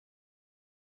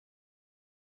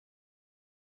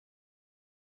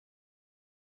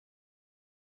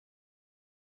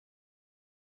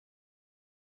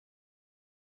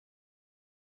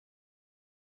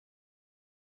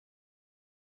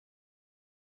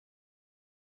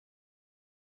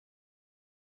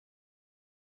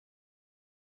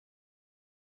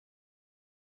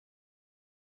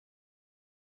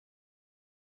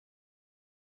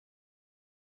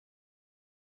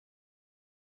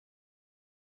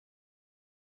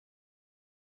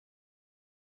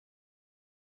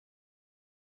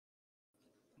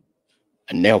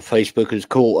And now Facebook has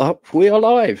caught up. We are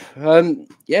live.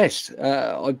 Yes,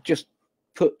 I've just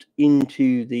put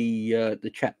into the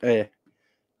chat there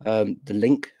the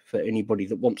link for anybody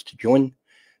that wants to join.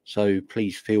 So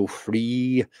please feel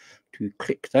free to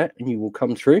click that, and you will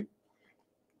come through.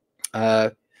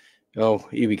 Oh,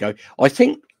 here we go. I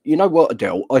think you know what,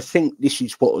 Adele. I think this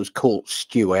is what has caught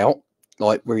Stu out,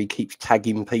 like where he keeps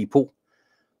tagging people.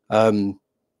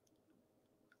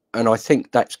 And I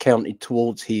think that's counted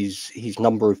towards his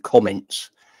number of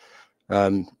comments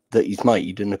that he's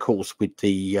made, and of course with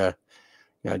the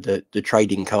the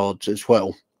trading cards as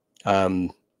well.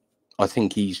 I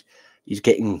think he's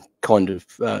getting kind of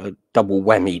double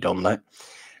whammied on that.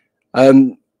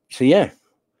 So yeah,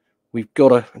 we've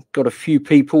got a few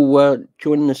people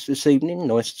joining us this evening.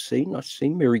 Nice to see.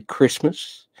 Merry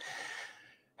Christmas,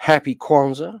 Happy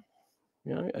Kwanzaa,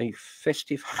 a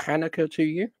festive Hanukkah to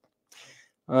you.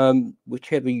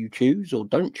 Whichever you choose or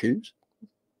don't choose,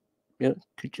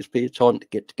 could just be a time to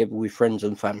get together with friends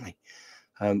and family,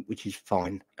 which is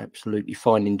fine, absolutely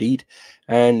fine indeed.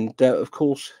 And of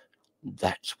course,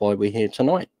 that's why we're here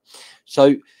tonight.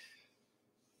 So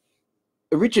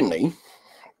originally,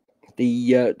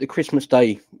 the Christmas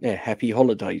Day, happy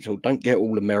holidays, or don't get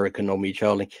all American on me,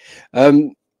 Charlie.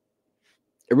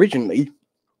 Originally,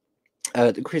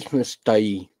 the Christmas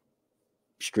Day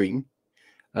stream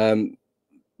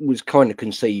was kind of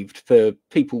conceived for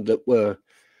people that were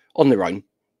on their own,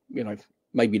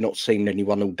 maybe not seeing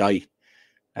anyone all day,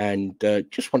 and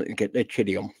just wanted to get their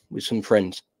chili on with some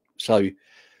friends. So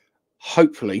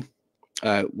hopefully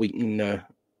we can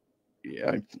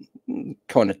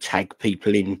kind of tag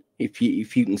people in if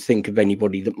you can think of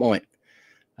anybody that might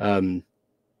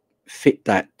fit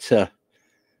that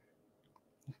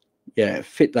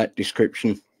fit that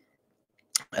description,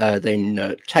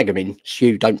 then tag them in.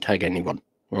 Stu, don't tag anyone.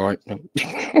 All right.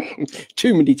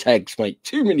 Too many tags, mate.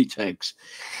 Too many tags.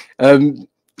 So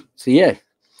yeah,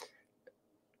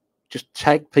 just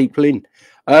tag people in.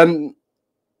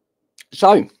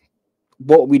 So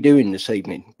what are we doing this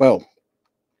evening? Well,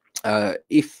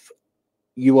 if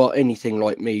you are anything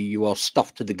like me, you are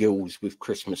stuffed to the gills with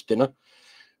Christmas dinner.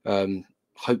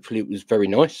 Hopefully it was very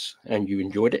nice and you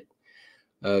enjoyed it.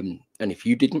 And if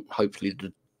you didn't, hopefully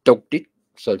the dog did.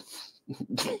 So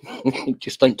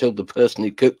just don't tell the person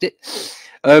who cooked it.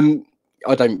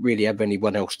 I don't really have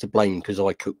anyone else to blame because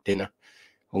I cooked dinner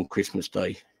on Christmas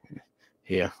Day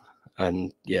here.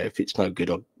 And yeah, if it's no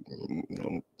good, I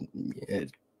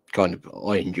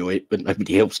enjoy it, but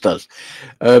nobody else does.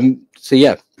 So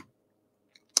yeah,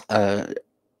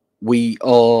 we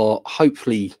are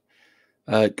hopefully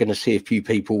going to see a few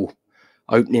people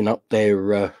opening up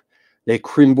their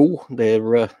Crimble,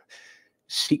 their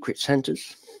Secret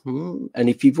Santas. And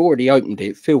if you've already opened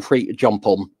it, feel free to jump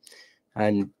on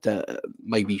and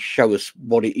maybe show us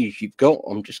what it is you've got.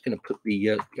 I'm just going to put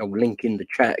the link in the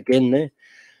chat again there,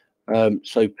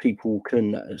 so people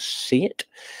can see it.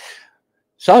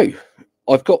 So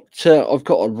I've got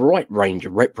a right range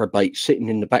of reprobates sitting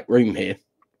in the back room here.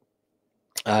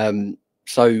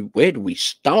 So where do we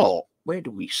start? Where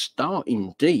do we start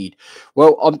indeed?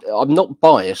 Well, I'm not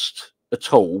biased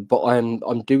at all, but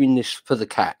I'm doing this for the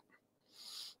cat.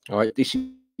 All right, this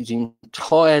is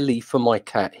entirely for my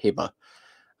cat Hibber,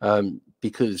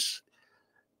 because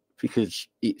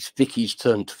it's Vicky's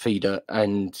turn to feed her,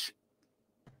 and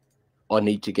I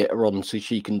need to get her on so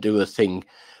she can do a thing,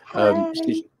 so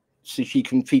she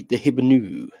can feed the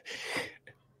Hibbernu.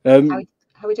 How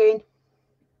are we doing?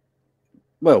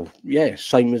 Well, yeah,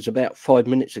 same as about 5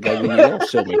 minutes ago when you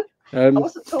last saw me. I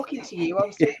wasn't talking to you. I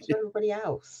was talking to everybody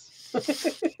else.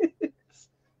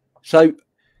 So,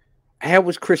 how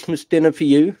was Christmas dinner for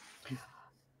you?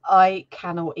 I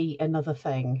cannot eat another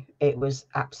thing. It was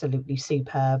absolutely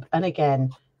superb. And again,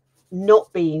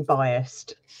 not being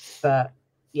biased, but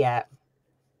yeah,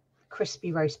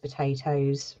 crispy roast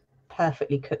potatoes,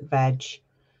 perfectly cooked veg,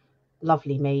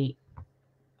 lovely meat,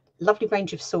 lovely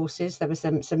range of sauces. There was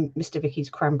some Mr.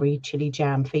 Vicky's cranberry chili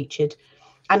jam featured.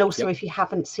 And also, if you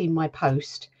haven't seen my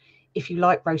post, if you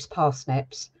like roast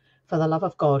parsnips, for the love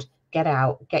of God,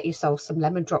 get yourself some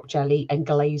lemon drop jelly and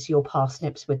glaze your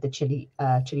parsnips with the chili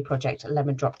project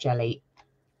lemon drop jelly.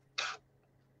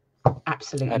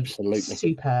 Absolutely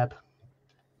superb.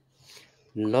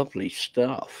 Lovely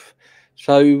stuff.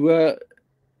 So,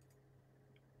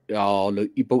 oh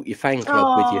look, you brought your fan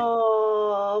club with you.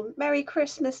 Oh, Merry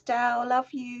Christmas, Dal.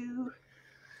 Love you.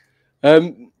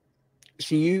 So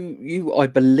you, I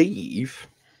believe,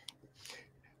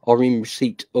 are in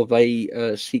receipt of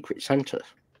a Secret Santa.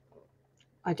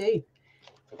 I do.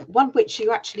 one which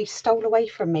you actually stole away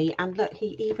from me, and look,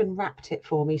 he even wrapped it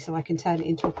for me so I can turn it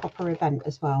into a proper event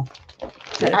as well.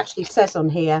 So it actually says on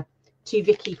here, to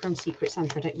Vicky from Secret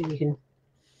Santa. I don't think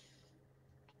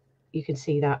you can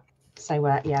see that. So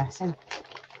yeah, so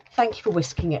thank you for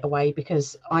whisking it away,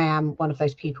 because I am one of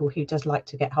those people who does like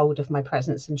to get hold of my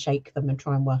presents and shake them and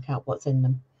try and work out what's in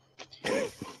them.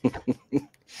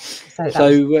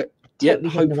 So yeah,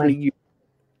 hopefully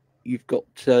you've got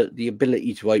the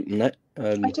ability to open that.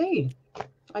 I do.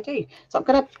 So I'm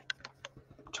going to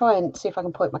try and see if I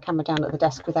can point my camera down at the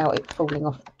desk without it falling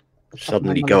off.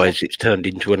 Suddenly, guys, it's turned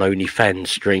into an OnlyFans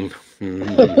stream.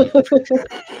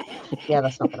 Yeah,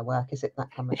 that's not going to work, is it?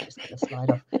 That camera's just going to slide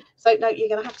off. So, no, you're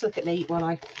going to have to look at me while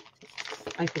I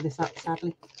open this up,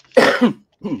 sadly.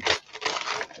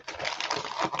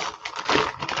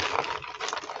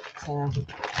 Yeah,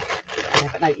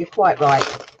 but no, you're quite right.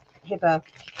 Hiba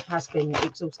has been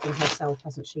exhausting herself,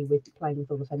 hasn't she, with playing with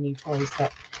all of her new toys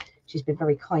that she's been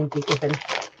very kindly given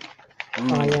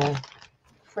by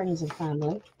friends and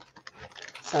family.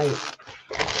 So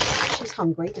she's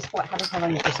hungry, despite having her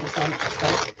own Christmas lunch.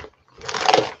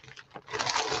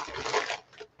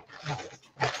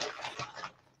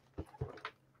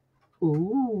 So.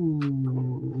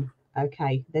 Ooh,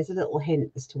 okay. There's a little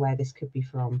hint as to where this could be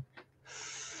from.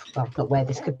 Well, not where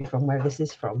this could be from, where this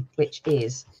is from, which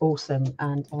is awesome.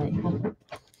 And I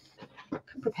have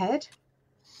come prepared.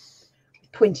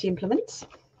 Pointy implements.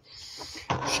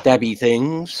 Stabby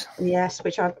things. Yes,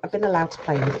 which I've been allowed to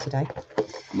play with today.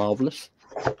 Marvellous.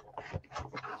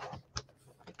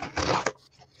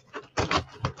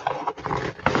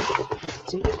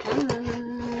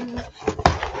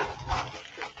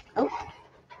 Oh,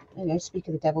 there you go, speak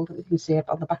of the devil, that we can see up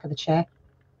on the back of the chair.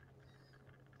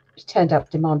 He's turned up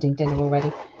demanding dinner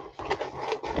already.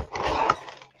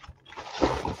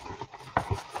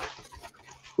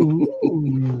 Ooh.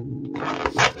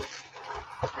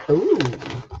 Ooh.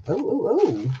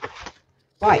 Ooh.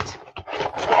 Right.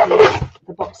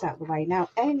 The box out of the way. Now,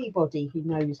 anybody who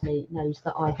knows me knows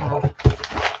that I have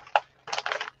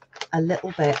a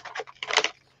little bit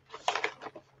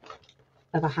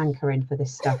of a hankering for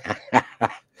this stuff.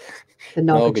 The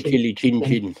Neuk Chilli chin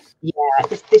chin. Yeah,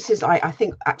 this is, I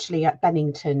think, actually at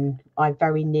Bennington, I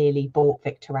very nearly bought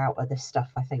Victor out of this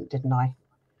stuff, I think, didn't I?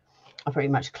 I pretty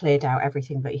much cleared out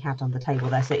everything that he had on the table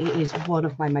there. So it is one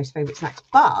of my most favourite snacks.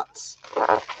 But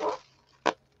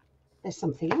there's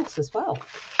something else as well.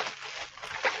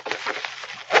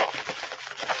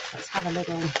 Let's have a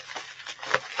little...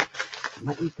 I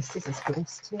might need the scissors for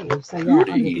this too. So yeah,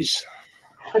 I'm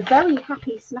a very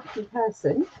happy, snacky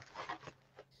person.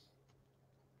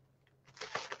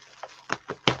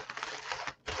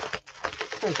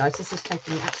 Sorry guys, this is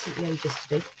taking absolutely ages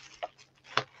to do.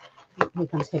 Here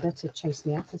comes Hiba to chase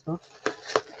me out as well.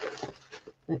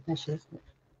 Look, there she is.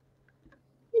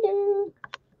 Hello.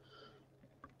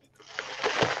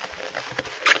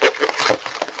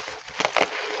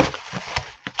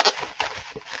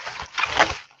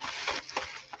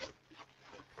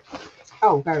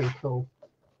 Oh, very cool.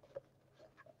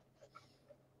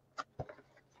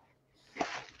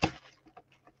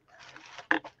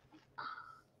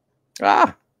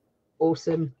 Ah,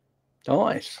 awesome.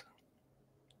 Nice.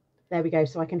 There we go.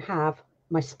 So I can have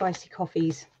my spicy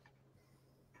coffees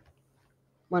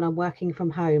when I'm working from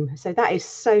home. So that is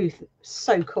so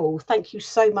cool. Thank you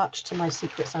so much to my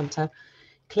Secret Santa.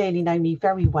 Clearly know me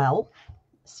very well.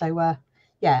 So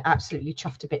yeah, absolutely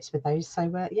chuffed to bits with those. So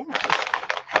yeah.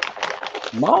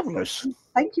 Marvellous.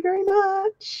 Thank you very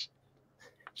much.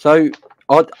 So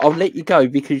I'll let you go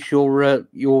because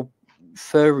your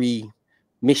furry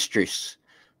mistress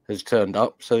has turned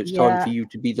up, so it's time for you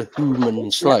to be the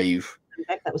human slave.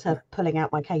 That was her pulling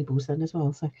out my cables then as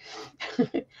well. So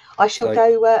I shall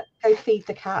go feed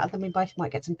the cat, and then we both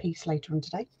might get some peace later on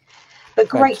today. But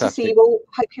great to see you all.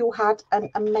 Hope you all had an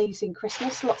amazing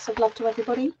Christmas. Lots of love to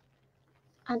everybody,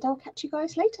 and I'll catch you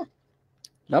guys later.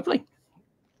 Lovely.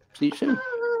 See you soon.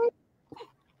 Bye.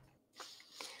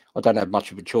 I don't have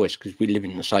much of a choice because we live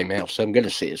in the same house, so I'm going to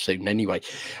see it soon anyway.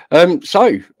 Who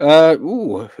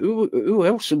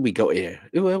else have we got here?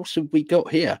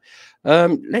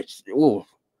 Let's.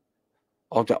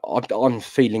 I'm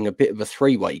feeling a bit of a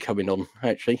three-way coming on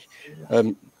actually.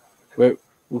 We'll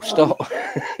start.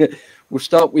 We'll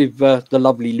start with the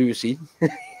lovely Lucy,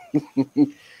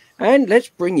 and let's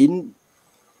bring in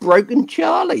Broken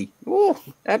Charlie. Oh,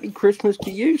 happy Christmas to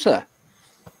you, sir.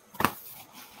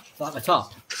 At the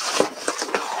top.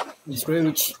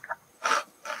 Scrooge.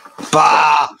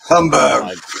 Bah!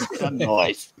 Humbug!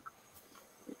 Nice.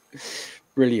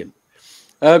 Brilliant.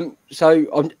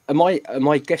 So am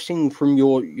I guessing from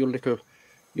your little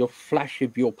your flash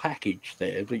of your package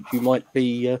there that you might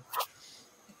be a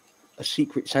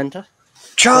secret Santa?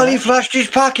 Charlie flashed his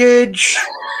package.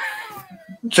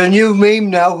 It's a new meme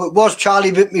now. It was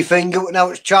Charlie bit me finger, but now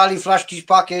it's Charlie flashed his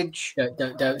package.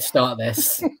 Don't start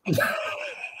this.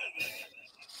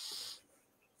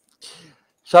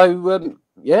 So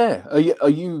yeah, are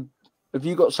you? Have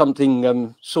you got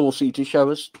something saucy to show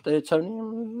us there,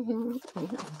 Tony?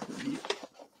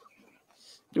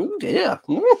 Oh dear.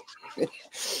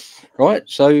 Right.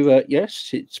 So yes,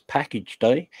 it's package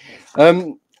day.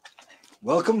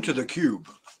 Welcome to the Cube.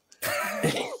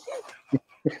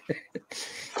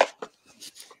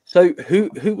 So who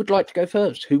would like to go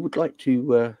first? Who would like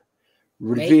to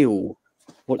reveal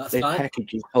what That's their fine.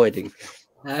 package is hiding?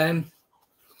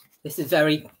 This is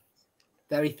very,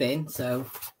 very thin, so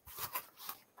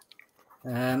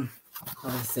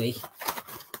let's see.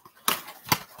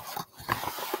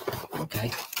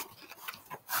 Okay.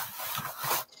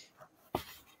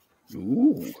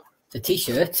 Ooh. It's a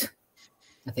t-shirt,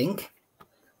 I think.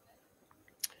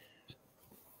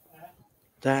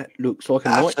 That looks like a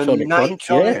That's night a tonic night one.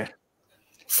 tonic. Yeah.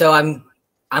 So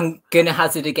I'm gonna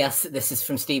hazard a guess that this is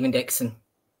from Stephen Dixon.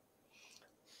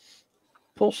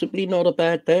 Possibly not a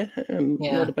bad there.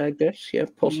 Yeah. Not a bad guess. Yeah,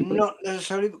 possibly. Not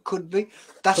necessarily, but could be.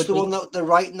 That's Could the be. one that the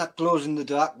writing that glows in the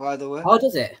dark, by the way. Oh,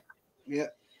 does it? Yeah.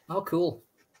 Oh, cool.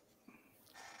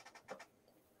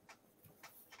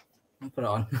 I'll put it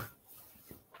on.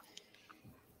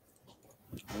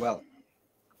 Well,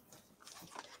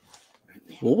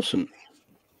 Awesome.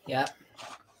 Yeah.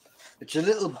 it's a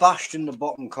little bashed in the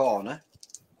bottom corner.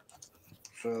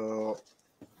 So,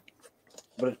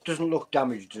 but it doesn't look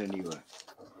damaged anywhere.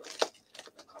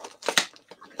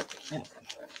 Yeah.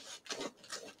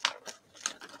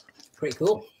 Pretty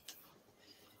cool.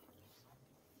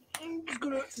 I'm just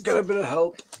gonna get a bit of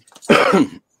help.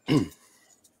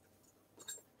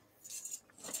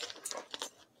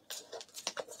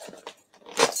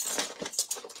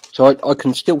 So I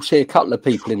can still see a couple of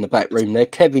people in the back room there.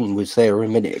 Kevin was there a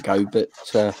minute ago, but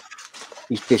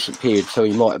he's disappeared, so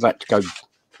he might have had to go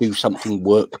do something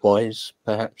work-wise,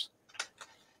 perhaps.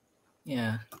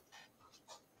 Yeah.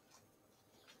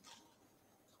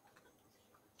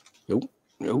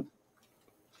 Nope.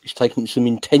 He's taking some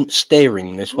intense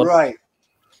staring, this one. Right.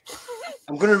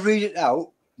 I'm going to read it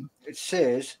out. It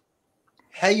says,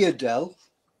 "Hey Adele,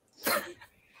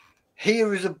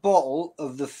 here is a bottle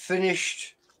of the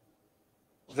finished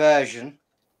version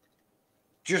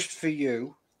just for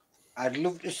you. I'd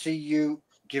love to see you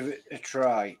give it a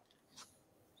try."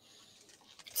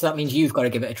 So that means you've got to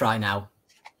give it a try now.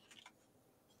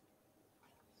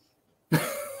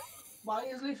 Why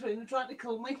is Lutherina trying to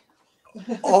kill me?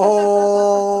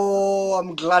 Oh,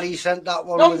 I'm glad he sent that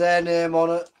one with their name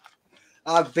on it.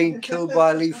 I've been killed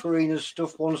by Lee Farina's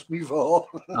stuff once before.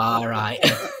 All right.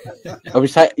 Oh,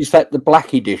 is that the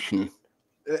black edition?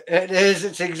 It is.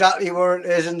 It's exactly where it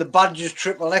is. And the Badgers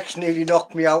Triple X nearly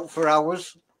knocked me out for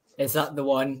hours. Is that the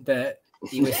one that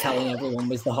he was telling everyone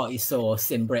was the hottest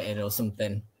sauce in Britain or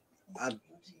something? I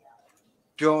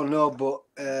don't know, but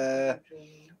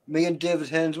me and David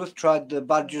Hainsworth tried the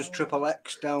Badgers Triple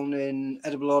X down in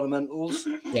Edible Ornamentals.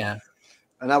 Yeah.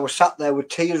 And I was sat there with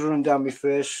tears running down my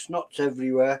face, snots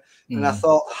everywhere. And I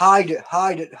thought, hide it,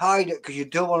 because you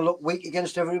don't want to look weak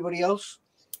against everybody else.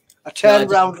 I turned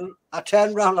round,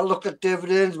 I looked at David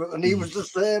Hainsworth, and he was the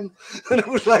same. And it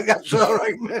was like, that's all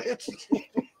right, mate.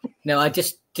 No, I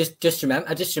just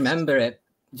remember it.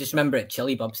 Just remember at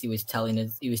Chili Bob's, he was telling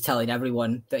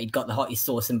everyone that he'd got the hottest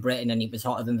sauce in Britain, and it was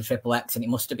hotter than the Triple X, and it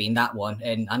must have been that one.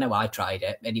 And I know I tried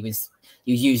it, and he was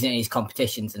using it in his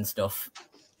competitions and stuff.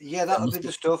 Yeah, that would be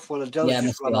the stuff. Well, Adele Yeah,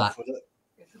 just ran off with it.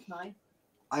 This is mine.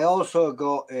 I also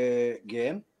got a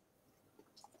game,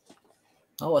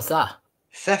 Oh, what's that?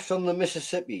 Theft on the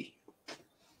Mississippi.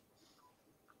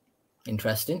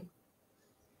 Interesting.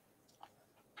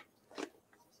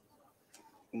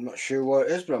 I'm not sure what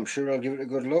it is, but I'm sure I'll give it a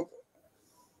good look.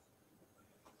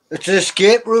 It's an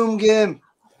escape room game.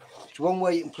 It's one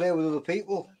where you can play with other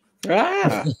people.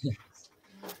 Ah,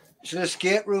 It's an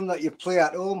escape room that you play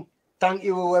at home. Thank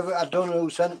you, whoever. I don't know who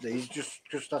sent these. Just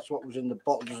that's what was in the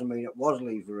bottle. Doesn't mean it was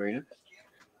Lee Farina.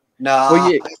 Nah,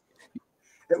 well,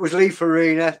 it was Lee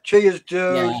Farina. Cheers,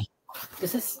 dude. Yeah.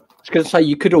 Is this? I was going to say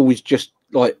you could always just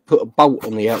like put a bolt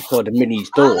on the outside of Minnie's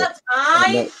door. Oh, that's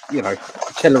mine. And, you know,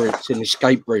 tell her it's an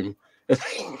escape room.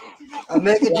 I'll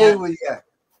make a deal with you.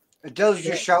 Adele's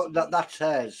just shouted that that's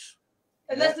hers.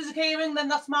 Unless there's a key ring, then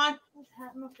that's mine.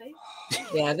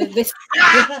 Yeah.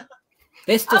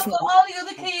 This I've doesn't. got all the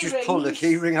other key Just rings. pulled the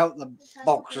key ring out the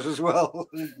box as well.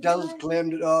 Adele's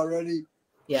claimed it already.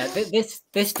 Yeah.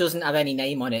 This doesn't have any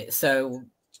name on it, so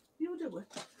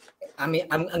I mean,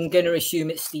 I'm going to assume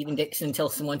it's Stephen Dixon until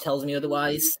someone tells me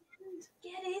otherwise.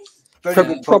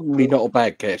 Probably not a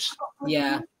bad guess.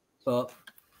 Yeah, but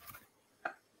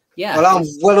yeah. Well, I'm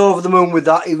well over the moon with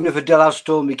that, even if Adele has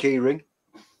stolen my key ring.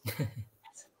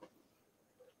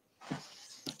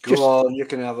 Go on, you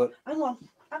can have it. Hang on,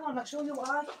 I'll show you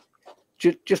why.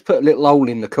 Just put a little hole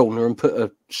in the corner and put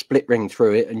a split ring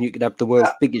through it, and you could have the world's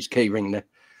biggest key ring there.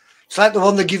 It's like the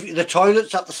one they give you the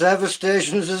toilets at the service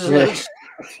stations, isn't it?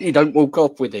 You don't walk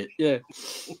off with it. Yeah.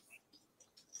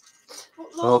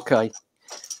 Okay.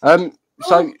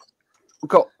 So we've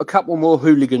got a couple more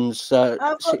hooligans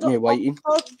sitting here waiting.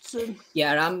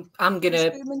 Yeah, I'm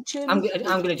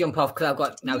gonna jump off because I've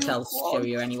got no tales to show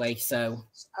you anyway. So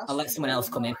I'll let someone else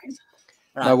come in.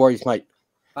 Right. No worries, mate.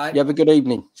 Bye. You have a good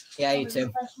evening. Yeah, you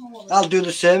too. I'll do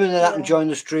the same, and then I can join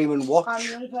the stream and watch. I'm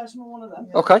the only person with one of them.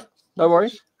 Okay, no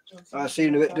worries. I'll see you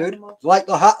in a bit, dude. Like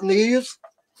the hat and the ears.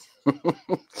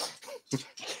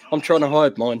 I'm trying to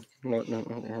hide mine.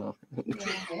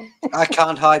 I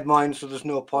can't hide mine, so there's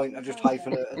no point. I just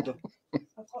hyphenate them.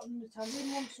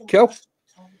 Cool.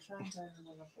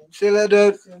 See you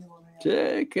later, dude.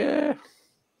 Take care.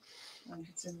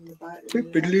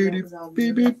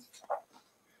 Beep, beep.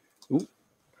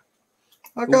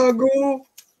 I gotta go.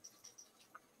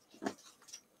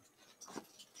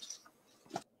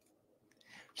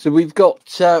 So we've got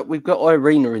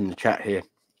Irina in the chat here.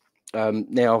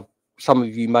 Now, some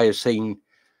of you may have seen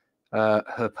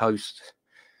her post.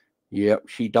 Yep,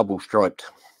 she double striped.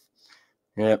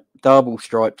 Yep, double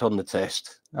striped on the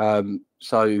test.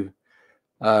 So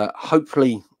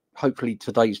hopefully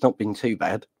today's not been too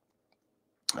bad,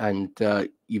 and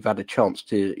you've had a chance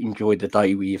to enjoy the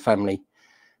day with your family,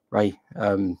 Ray.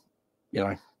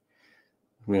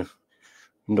 We've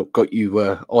not got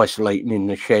you isolating in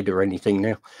the shed or anything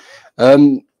now.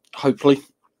 Hopefully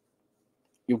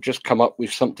you'll just come up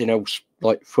with something else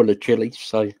like full of chili.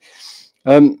 So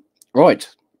right.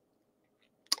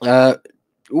 From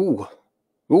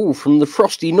the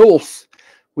frosty north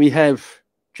we have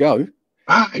Joe.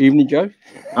 Hi. Evening, Joe.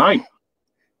 Hi.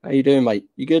 How you doing, mate?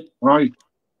 You good? Right.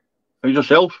 How's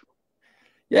yourself?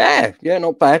 Yeah,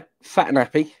 not bad. Fat and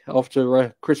happy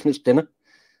after Christmas dinner.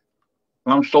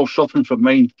 I'm still suffering from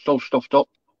mine, still stuffed up.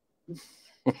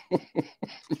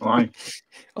 Right.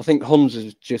 I think Hans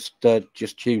has just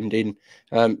tuned in.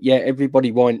 Yeah,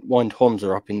 everybody wind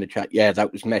Honza up in the chat. Yeah,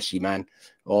 that was messy, man.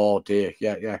 Oh dear.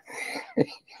 Yeah.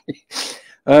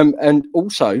 And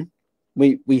also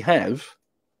we have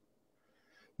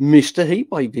Mr.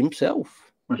 Heatwave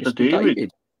himself, Mr.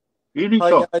 David. Evening, Hi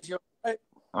sir. guys, you all right?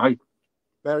 Hi.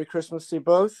 Merry Christmas to you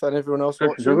both and everyone else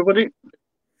Christmas, watching. everybody.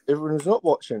 Everyone who's not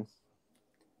watching.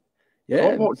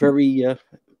 Yeah,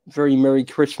 very Merry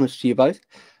Christmas to you both.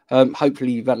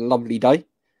 Hopefully you've had a lovely day.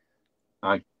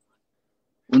 Aye.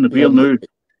 In the beer now.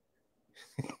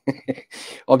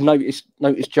 I've noticed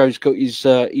Joe's got his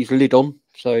lid on,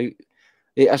 so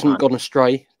it hasn't gone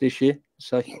astray this year.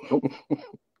 So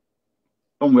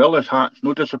Done well, this hat. It's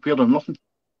no disappeared or nothing.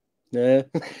 yeah.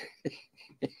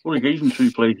 Only guys in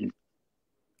 2 places.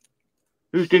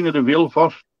 Who's doing the reveal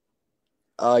first?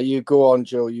 You go on,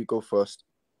 Joe. You go first.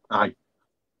 Aye.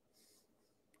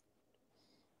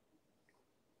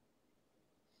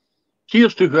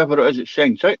 Cheers to whoever it is that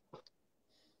sings it.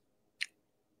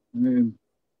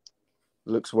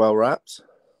 Looks well wrapped.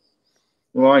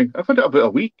 Why? I've had it about a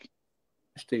week.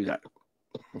 Let's do that.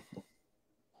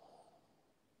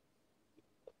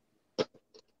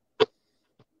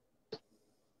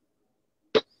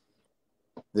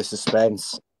 The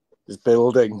suspense is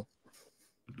building.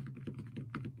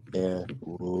 Yeah.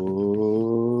 Ooh.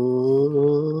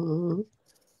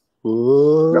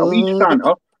 Ooh. Got a wee stand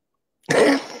up.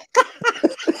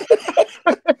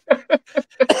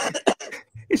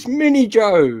 It's Mini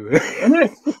Joe. Isn't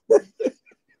it?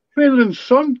 Father and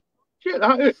son. Get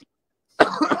that out.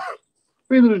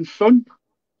 Father and son.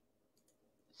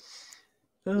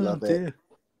 Oh, Love dear. it.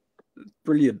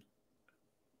 Brilliant.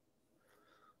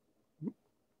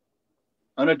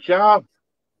 And a jar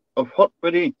of hot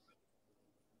buddy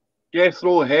Death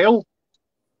Row Hell.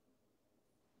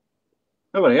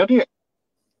 Never heard of it.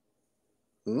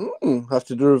 Have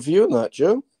to do a review on that,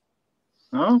 Joe.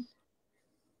 Huh?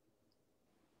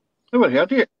 Never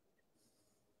heard of it.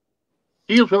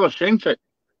 Deal's ever sent it.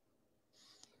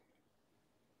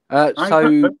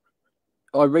 So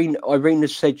Irina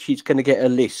said she's going to get a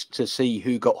list to see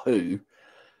who got who.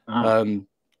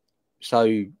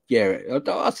 So yeah,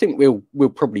 I think we'll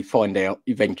probably find out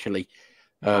eventually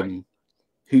who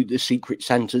the Secret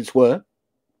Santas were.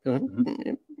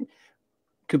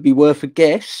 Could be worth a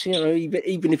guess,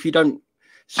 even if you don't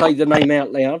say the name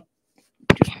out loud.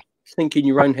 Just think in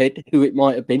your own head who it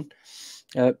might have been.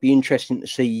 Be interesting to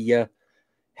see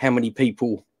how many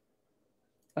people,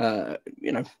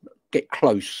 get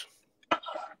close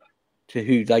to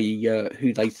who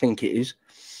they think it is.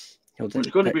 It's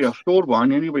going to be a stored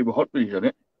one anyway with hot peas in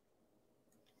it.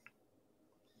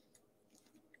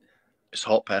 It's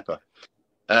hot pepper.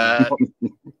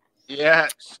 Yeah.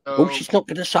 So... Oh, she's not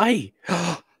going to say.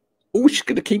 Oh, she's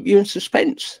going to keep you in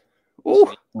suspense.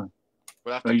 Oh, we'll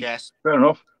have to guess. Fair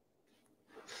enough.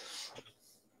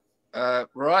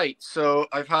 Right. So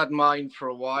I've had mine for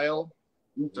a while.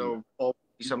 So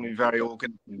obviously something very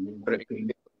organic, but it's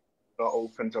not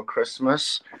open till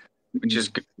Christmas, which is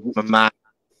good. My man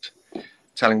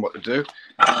telling what to do,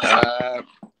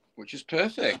 which is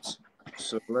perfect.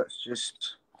 So let's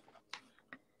just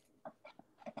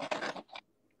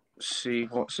see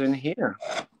what's in here.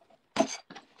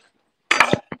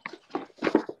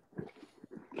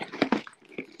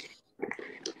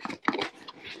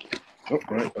 Oh,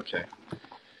 right, okay.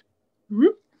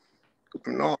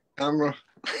 Not camera.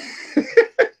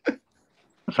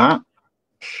 What's that?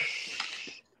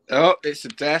 Oh, it's the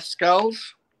Death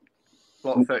Skulls.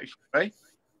 Lot 33.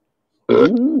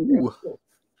 ooh.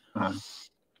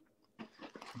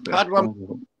 Had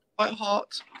one quite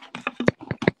hot.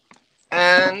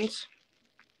 And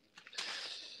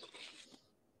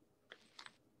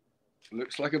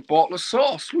looks like a bottle of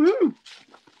sauce. Woo!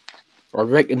 I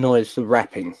recognise the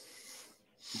wrapping.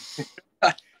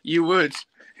 You would.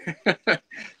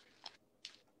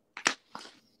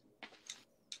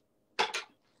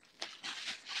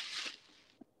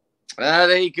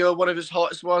 There you go. One of his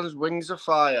hottest ones, Wings of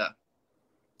Fire.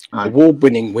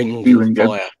 Award-winning Wings of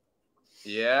Fire.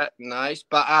 Yeah, nice.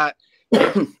 But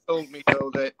he told me,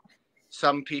 though, that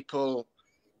some people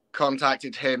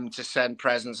contacted him to send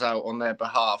presents out on their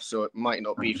behalf, so it might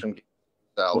not be from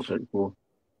himself.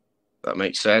 That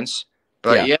makes sense.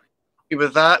 But yeah,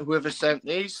 with that, whoever sent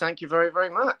these, thank you very, very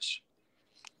much.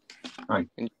 Right.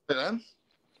 Enjoy them.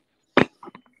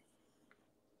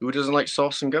 Who doesn't like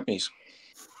sauce and gummies?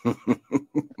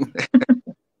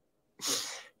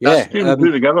 Yeah.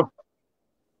 Two together.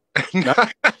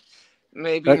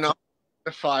 Maybe not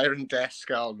the Fire and Death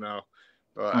Skull, no.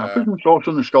 But put some sauce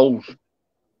on the skulls.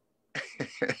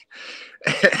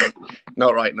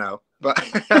 not right now. But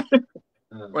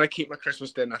when I keep my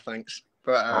Christmas dinner, thanks.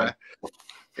 But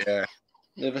yeah,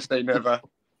 never say never.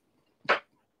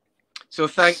 So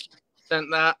thank you. Sent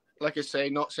that. Like I say,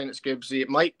 not saying it's Gibbsy. It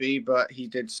might be, but he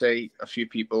did say a few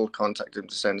people contacted him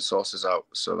to send sauces out.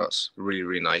 So that's really,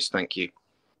 really nice. Thank you.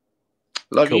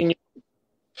 Love you.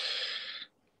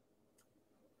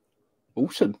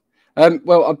 Awesome.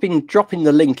 Well, I've been dropping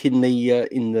the link in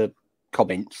the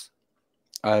comments.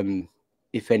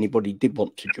 If anybody did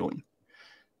want to join,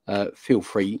 feel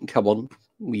free. You can come on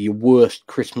with your worst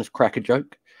Christmas cracker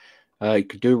joke. You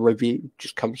could do a review.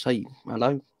 Just come say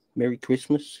hello, Merry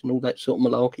Christmas, and all that sort of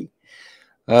malarkey.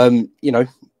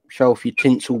 Show off your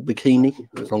tinsel bikini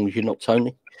as long as you're not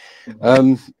Tony.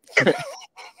 I'm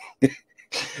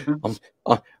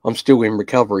still in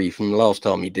recovery from the last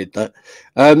time you did that.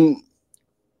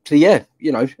 So yeah,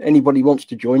 anybody wants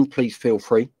to join, please feel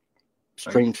free.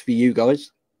 Streams for you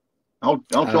guys. I'll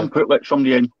jump it, let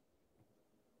somebody in.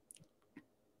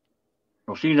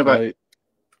 I'll see you in a bit.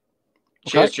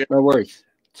 Okay, cheers. No worries.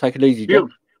 Take it easy,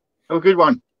 John. Have a good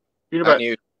one. See you in a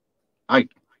bit. Aye.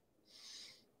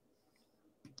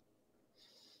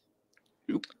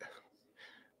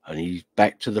 And he's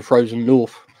back to the frozen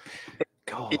north.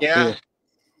 God, yeah.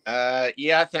 I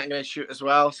think I'm going to shoot as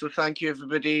well. So thank you,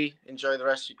 everybody. Enjoy the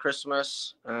rest of your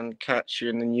Christmas and catch you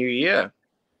in the new year.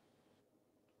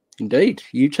 Indeed.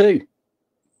 You too.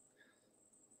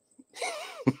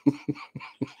 I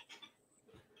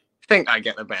think I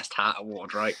get the best hat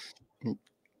award, right?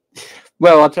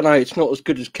 Well, I don't know. It's not as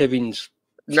good as Kevin's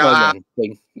snowman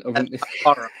thing.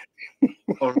 All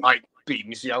right,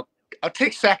 Beams. I'll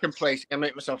take second place and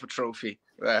make myself a trophy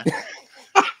there.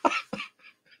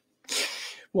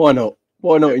 Why not?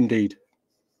 Why not, indeed?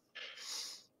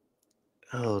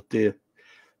 Oh, dear.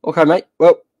 Okay, mate.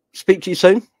 Well, speak to you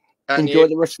soon. And enjoy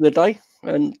the rest of the day.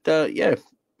 And,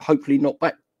 hopefully not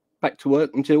back to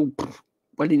work until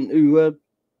well into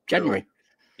January.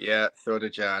 Yeah, 3rd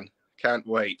of Jan. Can't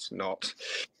wait, not.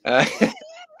 All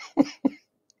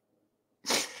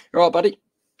right, buddy.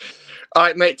 All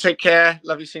right, mate. Take care.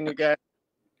 Love you seeing you again.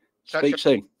 Speak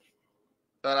soon.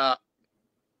 Ta-da.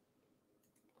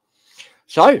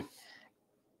 So,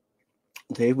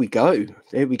 there we go.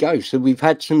 There we go. So we've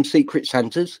had some Secret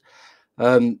Santas.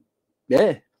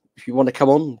 If you want to come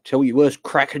on, tell your worst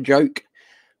cracker joke.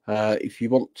 If you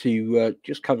want to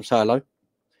just come say hello,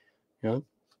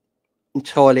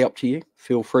 entirely up to you.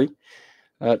 Feel free.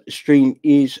 The stream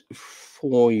is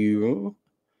for you.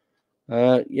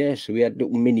 Yeah, so we had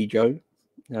little mini Joe.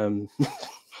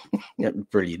 Yeah,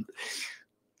 brilliant.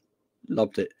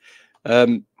 Loved it.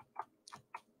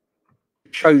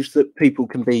 Shows that people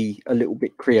can be a little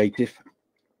bit creative,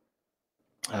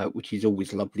 which is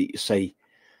always lovely to see.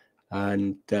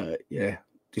 And yeah,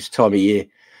 this time of year,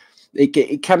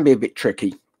 it can be a bit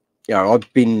tricky. Yeah,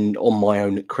 I've been on my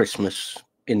own at Christmas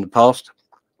in the past.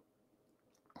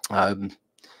 Long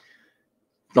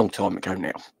time ago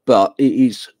now, but it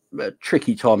is a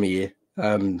tricky time of year.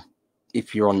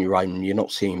 If you're on your own, you're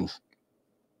not seeing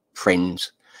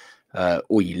friends,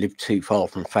 or you live too far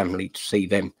from family to see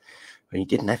them, and you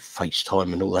didn't have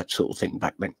FaceTime and all that sort of thing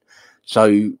back then.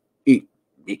 So it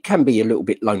can be a little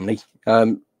bit lonely.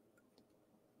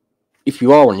 If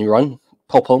you are on your own,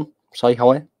 pop on, say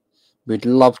hi. We'd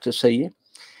love to see you.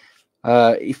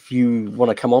 If you want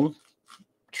to come on,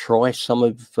 try some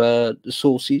of the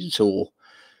sauces or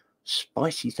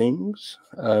spicy things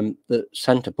that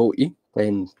Santa bought you,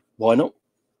 then why not?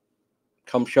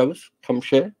 Come show us, come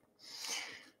share.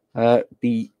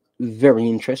 Be very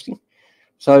interesting.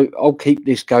 So I'll keep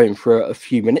this going for a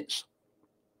few minutes,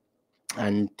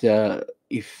 and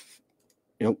if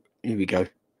here we go.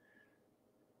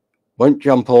 Won't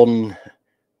jump on,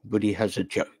 but he has a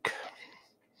joke.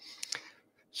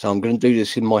 So I'm going to do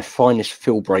this in my finest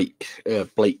Phil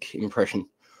Blake impression.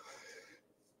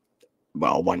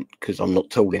 Well, I won't, because I'm not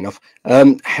tall enough.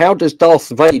 How does Darth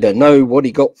Vader know what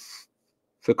he got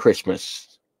for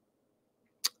Christmas?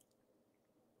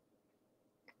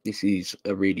 This is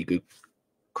a really good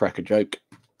cracker joke.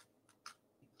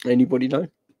 Anybody know?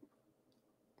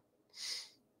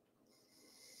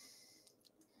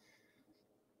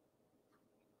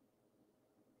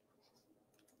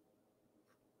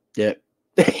 Yeah.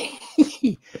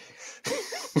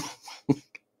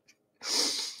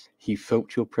 He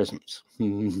felt your presence.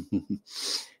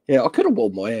 Yeah, I could have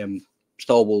worn my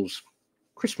Star Wars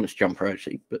Christmas jumper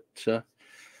actually, but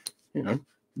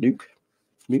Neuk.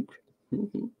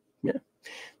 Yeah,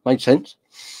 made sense.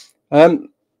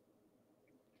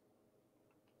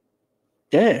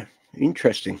 Yeah,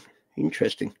 interesting.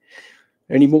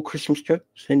 Any more Christmas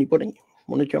jokes? Anybody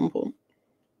want to jump on?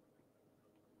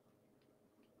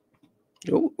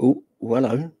 Oh,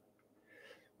 hello.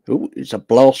 Oh, it's a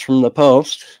blast from the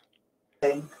past.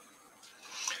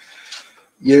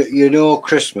 You know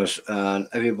Christmas, and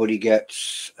everybody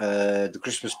gets the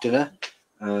Christmas dinner,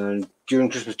 and during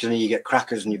Christmas dinner you get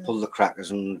crackers, and you pull the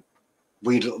crackers and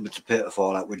weed little bits of paper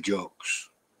fall out with jokes.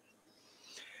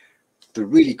 They're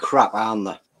really crap, aren't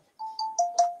they?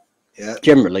 Yeah.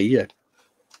 Generally, yeah.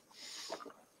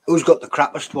 Who's got the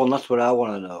crappiest one? That's what I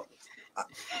want to know.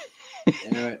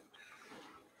 Anyway,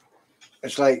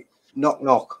 it's like knock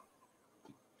knock.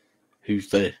 Who's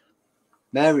there?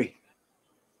 Mary.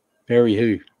 Mary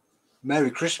who? Merry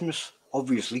Christmas,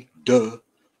 obviously. Duh.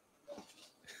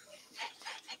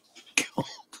 God.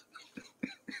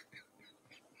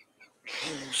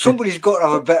 Somebody's got to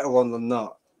have a better one than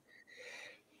that.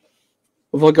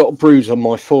 Have I got a bruise on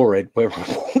my forehead where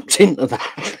I walked into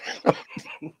that?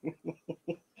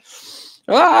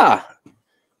 Ah,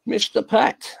 Mr.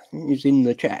 Pat is in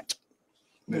the chat.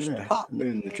 Mr. Pat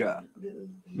in the chat.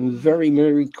 Very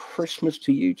Merry Christmas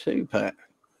to you too, Pat.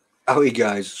 Howdy,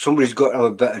 guys. Somebody's got to have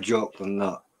a better joke than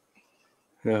that.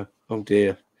 Yeah. Oh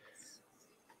dear.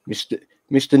 Mr.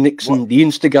 Nixon, the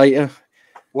instigator.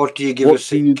 What do you give a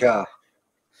sick car?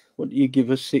 What do you give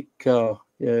a sick car?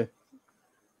 Yeah.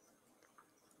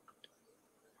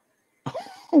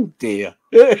 Oh dear.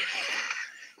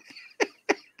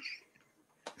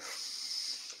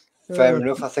 Fair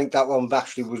enough. I think that one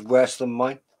actually was worse than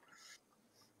mine.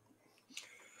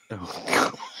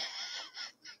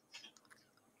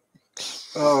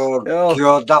 Oh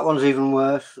God, that one's even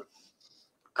worse.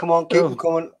 Come on, keep them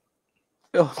coming.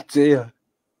 Oh dear.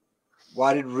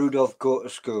 Why did Rudolph go to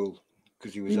school?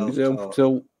 Because he was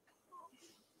elf-taught.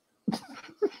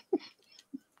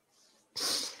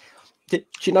 Do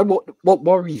you know what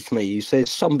worries me? He says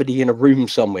somebody in a room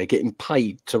somewhere getting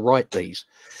paid to write these.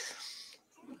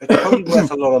 It's probably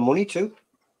worth a lot of money too.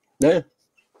 Yeah.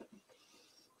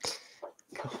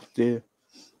 Oh dear.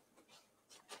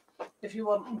 If you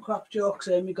want some crap jokes,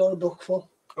 Amy got a book for.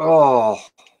 Oh.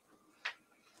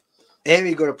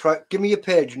 Amy got a give me your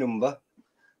page number.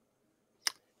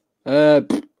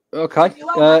 Okay.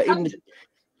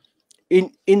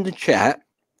 In the chat.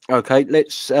 Okay,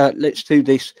 let's do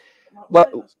this.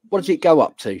 What does it go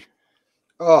up to?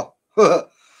 Oh,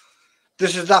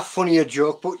 this is that funny a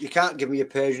joke, but you can't give me a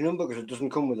page number because it doesn't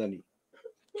come with any.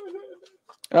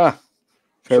 Ah,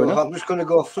 Fair enough. I'm just going to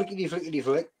go flickety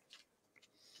flick.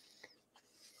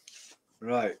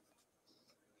 Right.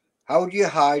 How do you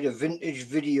hide a vintage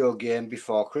video game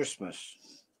before Christmas?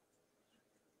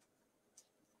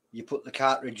 You put the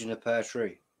cartridge in a pear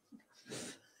tree.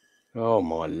 Oh,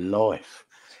 my life.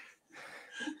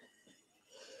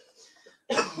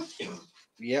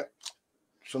 Yep.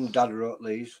 Some dad wrote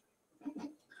these.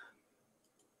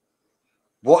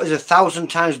 What is 1,000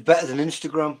 times better than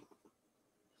Instagram?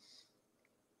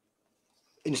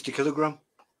 Insta-kilogram.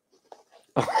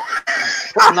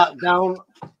 Putting that down.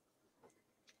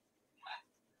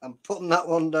 I'm putting that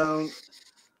one down.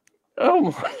 Oh,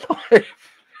 my life.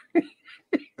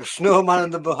 A snowman in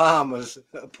the Bahamas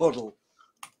at a puddle.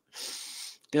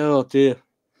 Oh, dear.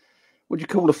 What do you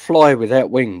call a fly without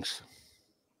wings?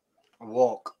 A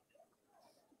walk.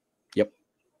 Yep.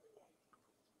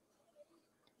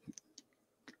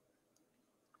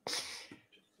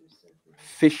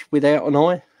 Fish without an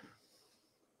eye?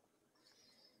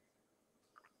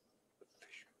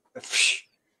 A fish.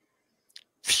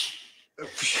 A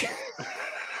fish.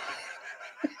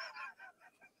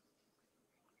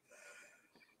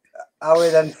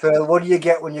 Howie then, Phil, what do you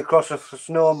get when you cross a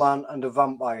snowman and a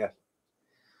vampire?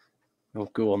 Oh,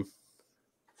 go on.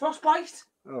 Frostbite.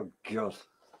 Oh, God.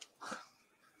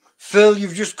 Phil,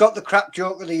 you've just got the crap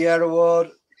joke of the year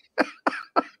award.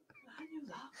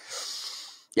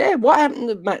 Yeah, what happened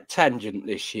to Matt Tangent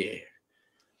this year?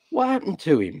 What happened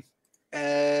to him?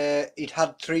 He'd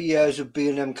had 3 years of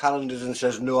B&M calendars and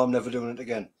says, no, I'm never doing it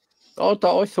again. I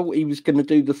thought he was going to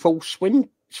do the full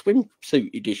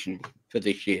swimsuit edition for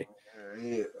this year.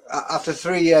 After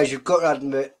 3 years, you've got to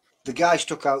admit, the guy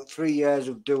stuck out 3 years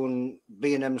of doing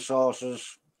B&M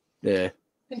sauces. Yeah.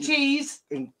 And cheese.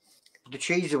 And the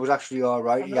cheese was actually all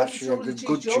right. He actually had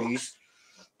good cheese.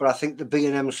 But I think the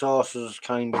B&M sauces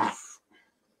kind of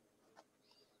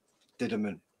did him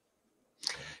in.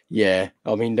 Yeah,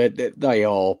 I mean, they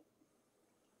are.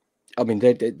 I mean,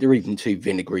 they're even too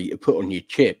vinegary to put on your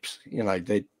chips. You know,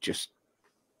 they're just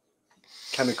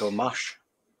chemical mash.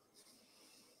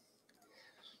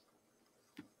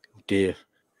 Dear.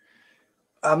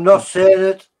 I'm not saying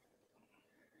it.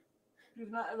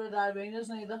 You've not read Irina's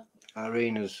neither.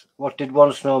 Irina's. What did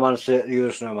one snowman say to the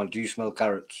other snowman? Do you smell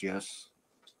carrots? Yes.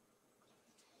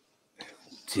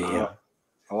 Dear.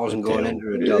 I wasn't going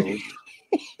into a double.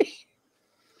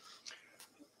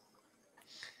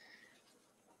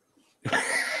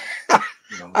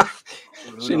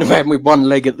 Seen a man with one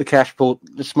leg at the cash port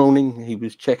this morning. He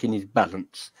was checking his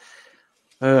balance.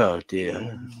 Oh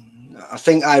dear. I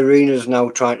think Irina's now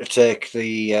trying to take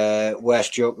the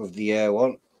worst joke of the year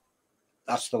one.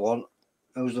 That's the one.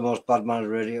 Who's the most bad man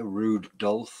radio? Rude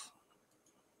Dolph.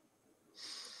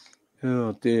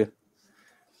 Oh dear.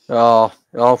 Oh,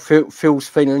 Phil's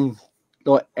feeling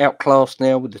like outclassed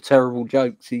now with the terrible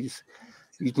jokes. He's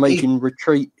making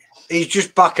retreat. He's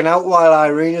just backing out while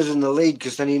Irina's in the lead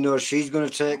because then he knows she's going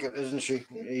to take it, isn't she?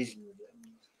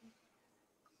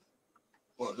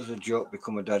 What does a joke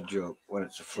become a dad joke when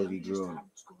it's a fully grown?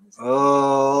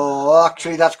 Oh,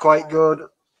 actually, that's quite good.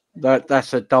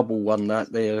 That's a double one.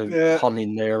 That there pun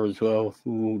in there as well.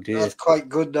 Oh dear. That's quite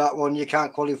good. That one. You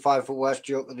can't qualify for worst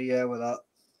joke of the year with that.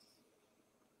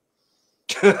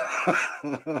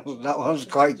 That one's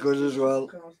quite good as well.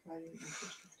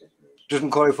 Doesn't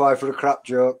qualify for a crap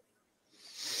joke.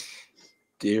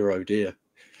 Dear, oh dear.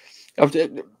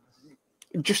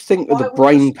 Just think of the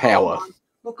brain power.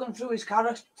 Looking through his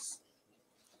carrots.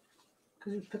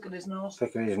 Because he's picking his nose.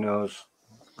 Picking his nose.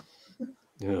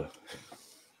 Yeah.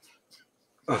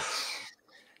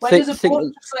 When is a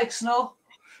boat just like snow?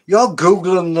 You're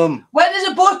Googling them. When is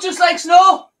a boat just like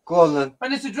snow? Go on then.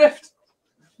 When it's adrift.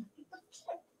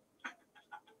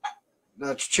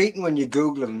 That's cheating when you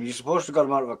Google them. You're supposed to have got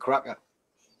them out of a cracker.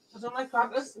 I don't like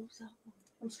crackers.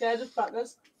 I'm scared of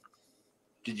crackers.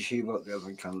 Did you hear about the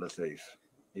oven candle thief?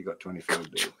 He got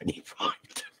 25 days. 25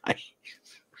 days.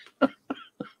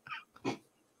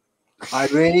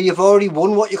 Irene, you've already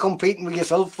won what you're competing with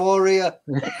yourself for here.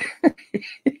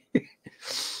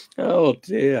 Oh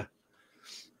dear.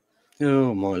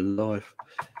 Oh my life.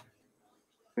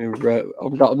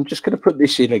 I'm just going to put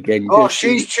this in again. Oh,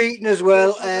 she's cheating as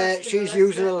well. She's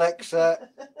using Alexa.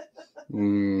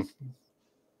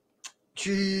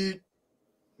 Cheat.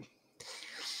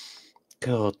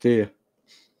 God dear.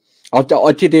 I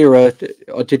did hear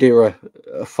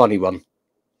a funny one,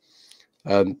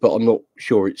 but I'm not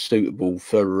sure it's suitable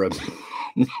for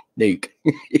Neuk.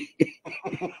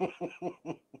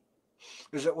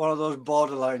 Is it one of those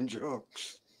borderline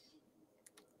jokes?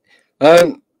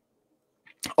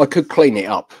 I could clean it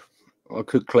up.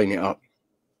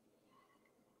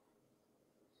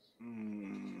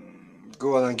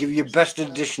 Go on and give your best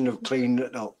edition of cleaning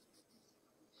it up.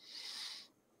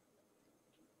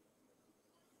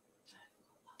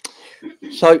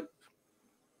 So,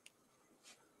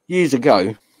 years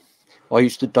ago, I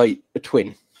used to date a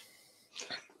twin.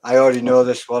 I already know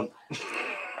this one.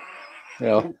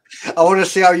 Yeah. I want to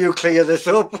see how you clear this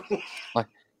up.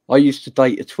 I used to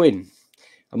date a twin.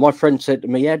 And my friend said to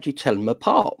me, how do you tell them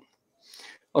apart?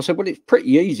 I said, well, it's pretty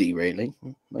easy, really.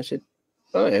 I said,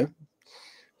 oh, yeah.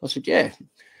 I said, yeah.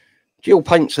 Jill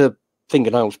paints her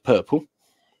fingernails purple.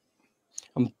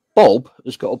 And Bob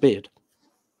has got a beard.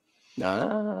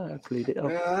 I cleared it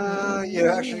up. You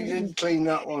actually did clean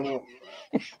that one up.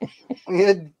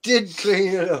 You did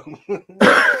clean it up.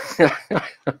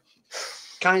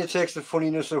 Kind of takes the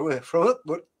funniness away from it,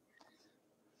 but...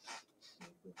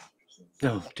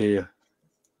 Oh, dear.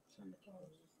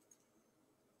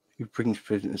 Who brings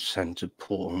presents Santa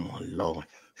pour on my life?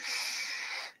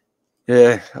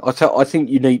 Yeah, I think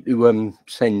you need to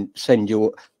send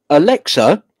your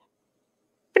Alexa.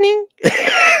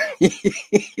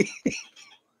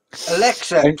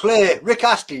 Alexa, play Rick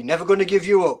Astley, Never Gonna Give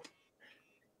You Up.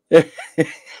 Did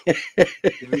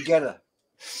we get her?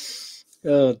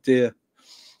 Oh dear.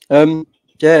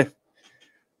 Yeah.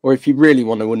 Or if you really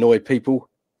want to annoy people,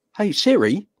 hey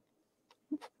Siri,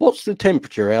 what's the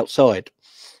temperature outside?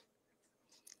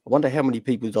 I wonder how many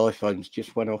people's iPhones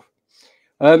just went off.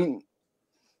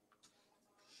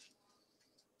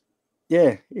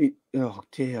 Yeah. Oh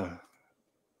dear.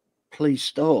 Please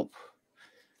stop.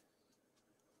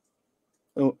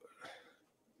 Oh,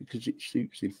 because it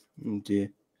suits him. Oh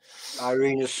dear.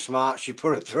 Irene is smart. She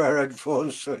put it through her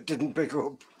headphones so it didn't pick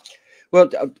up. Well,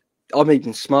 I'm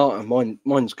even smarter.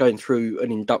 Mine's going through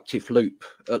an inductive loop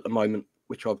at the moment,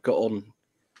 which I've got on,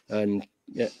 and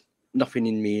yeah, nothing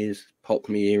in my ears, pop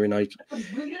me hearing aids.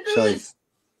 So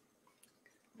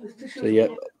yeah,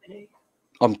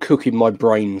 I'm cooking my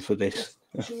brain for this.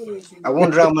 I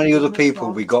wonder how many other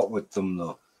people we got with them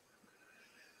though.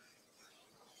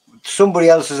 Somebody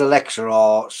else's Alexa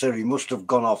or Siri must have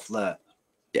gone off there.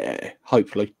 Yeah,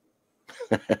 hopefully.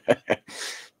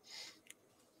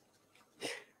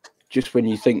 Just when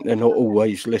you think they're not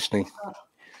always listening.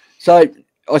 So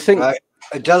I think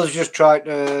Adele's just tried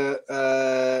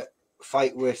to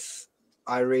fight with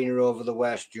Irina over the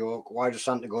worst joke. Why does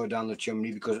Santa go down the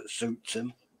chimney? Because it suits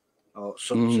him or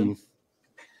suits him.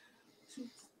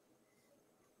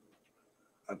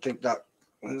 I think that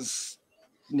is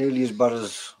nearly as bad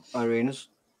as Irina's.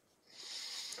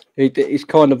 It's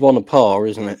kind of on a par,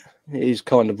 isn't it? It is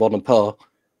kind of on a par.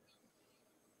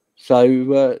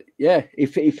 So yeah,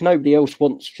 if nobody else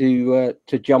wants to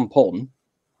jump on,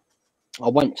 I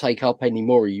won't take up any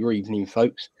more of your evening,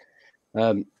 folks.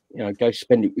 You know, go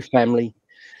spend it with family.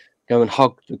 Go and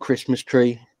hug the Christmas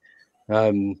tree.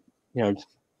 You know,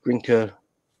 drink a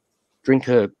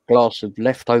glass of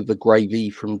leftover gravy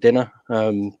from dinner.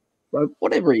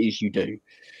 Whatever it is you do,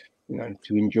 you know,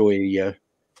 to enjoy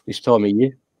this time of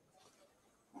year.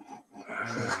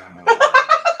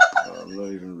 I'm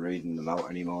not even reading them out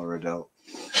anymore, Adele.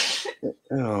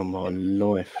 Oh my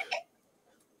life!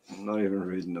 I'm not even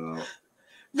reading them out.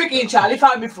 Vicky and Charlie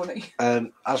find me funny.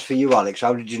 And as for you, Alex,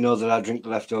 how did you know that I drink the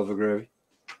leftover gravy?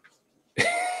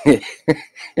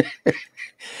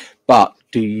 But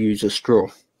do you use a straw?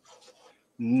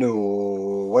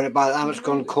 No. When by the time it's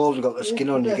gone cold, you've got the skin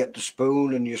on, you get the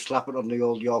spoon and you slap it on the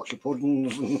old Yorkshire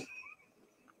puddings. And...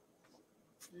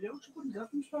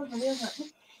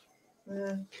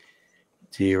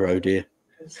 Dear, oh dear.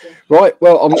 Right,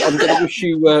 well, I'm going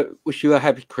to wish you a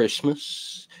happy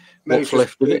Christmas. What's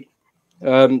left of it?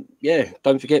 Yeah,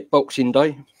 don't forget Boxing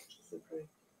Day.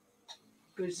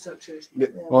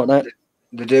 Like that.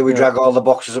 The day we drag all the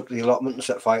boxes up to the allotment and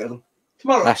set fire to them.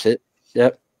 Tomorrow. That's it.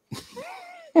 Yep.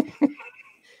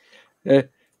 Yeah.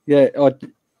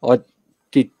 I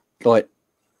did like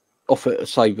offer to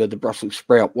savour the Brussels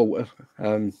sprout water.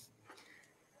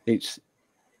 It's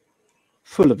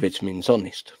full of vitamins,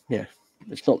 honest. Yeah,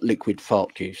 it's not liquid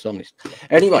fart juice, honest.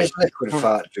 Anyway, it's liquid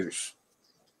fart juice.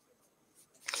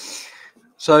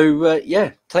 So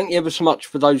yeah, thank you ever so much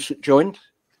for those that joined.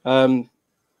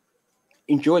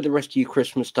 Enjoy the rest of your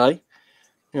Christmas day.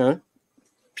 You know,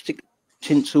 stick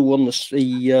tinsel on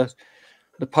the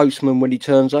postman when he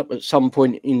turns up at some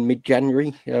point in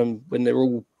mid-January, when they're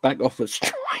all back off a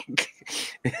strike.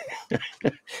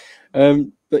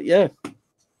 But yeah,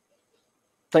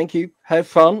 thank you. Have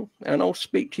fun, and I'll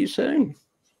speak to you soon.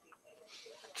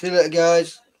 See you later,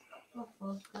 guys.